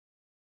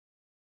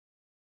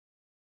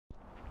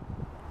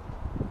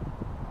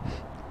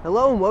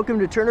Hello and welcome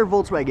to Turner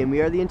Volkswagen. We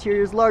are the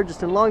interior's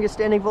largest and longest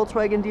standing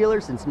Volkswagen dealer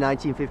since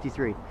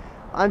 1953.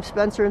 I'm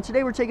Spencer and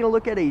today we're taking a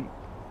look at a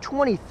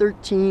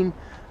 2013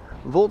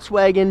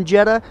 Volkswagen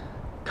Jetta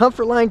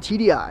Comfortline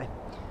TDI.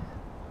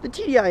 The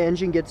TDI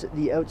engine gets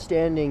the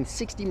outstanding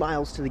 60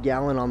 miles to the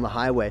gallon on the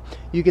highway.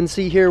 You can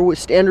see here,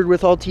 standard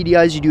with all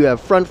TDIs, you do have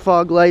front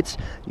fog lights.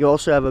 You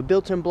also have a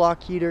built-in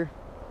block heater,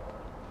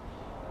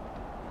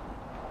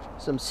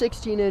 some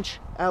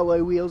 16-inch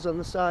alloy wheels on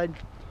the side,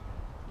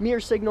 mirror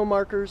signal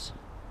markers,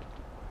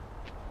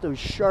 those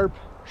sharp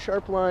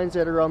lines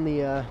that are on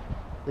the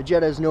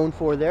Jetta is known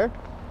for there.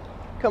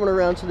 Coming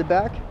around to the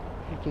back,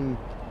 you can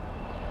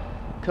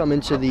come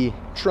into the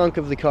trunk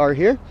of the car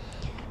here.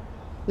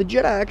 The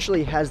Jetta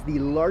actually has the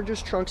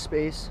largest trunk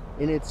space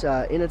in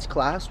its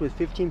class with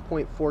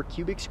 15.4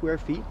 cubic square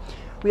feet.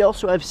 We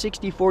also have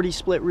 60-40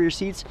 split rear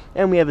seats,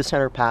 and we have a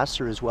center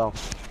pass-through as well.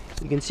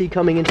 You can see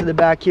coming into the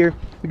back here,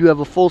 we do have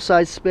a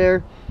full-size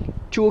spare,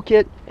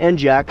 toolkit, and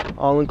jack,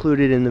 all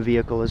included in the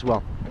vehicle as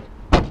well.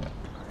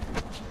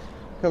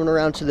 Coming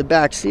around to the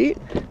back seat,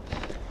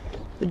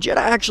 the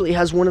Jetta actually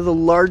has one of the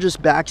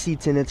largest back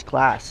seats in its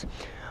class.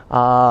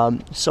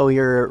 So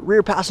your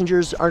rear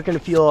passengers aren't going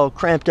to feel all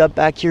cramped up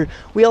back here.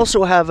 We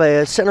also have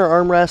a center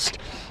armrest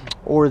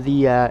or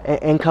the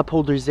and cup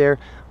holders there,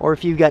 or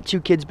if you've got two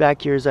kids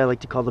back here, as I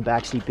like to call the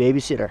backseat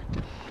babysitter.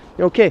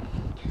 Okay,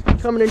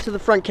 coming into the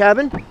front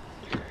cabin,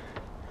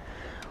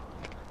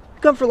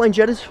 Comfortline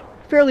Jetta is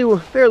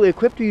fairly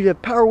equipped. We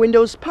have power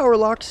windows, power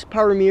locks,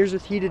 power mirrors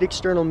with heated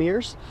external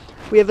mirrors.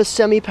 We have a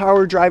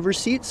semi-power driver's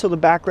seat, so the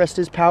backrest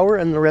is power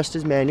and the rest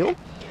is manual.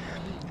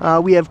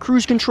 We have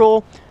cruise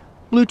control,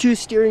 Bluetooth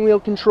steering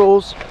wheel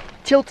controls,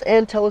 tilt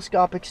and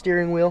telescopic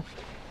steering wheel,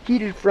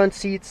 heated front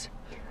seats,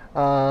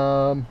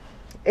 AM,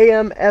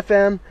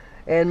 FM,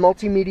 and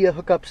multimedia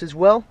hookups as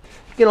well.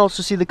 You can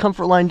also see the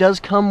Comfortline does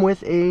come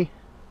with a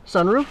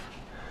sunroof,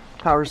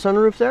 power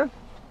sunroof there.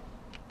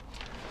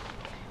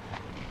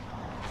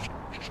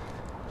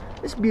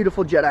 This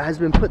beautiful Jetta has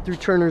been put through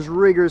Turner's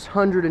rigorous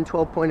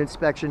 112-point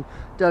inspection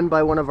done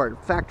by one of our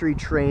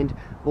factory-trained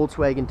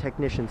Volkswagen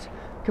technicians,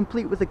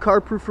 complete with a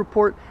car-proof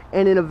report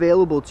and an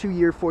available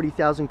 2-year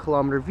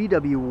 40,000-kilometer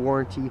VW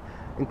warranty,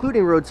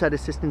 including roadside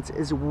assistance,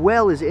 as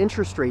well as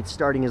interest rates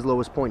starting as low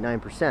as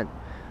 0.9%.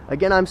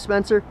 Again, I'm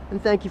Spencer,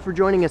 and thank you for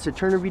joining us at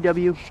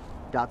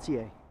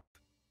turnervw.ca.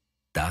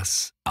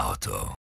 Das Auto.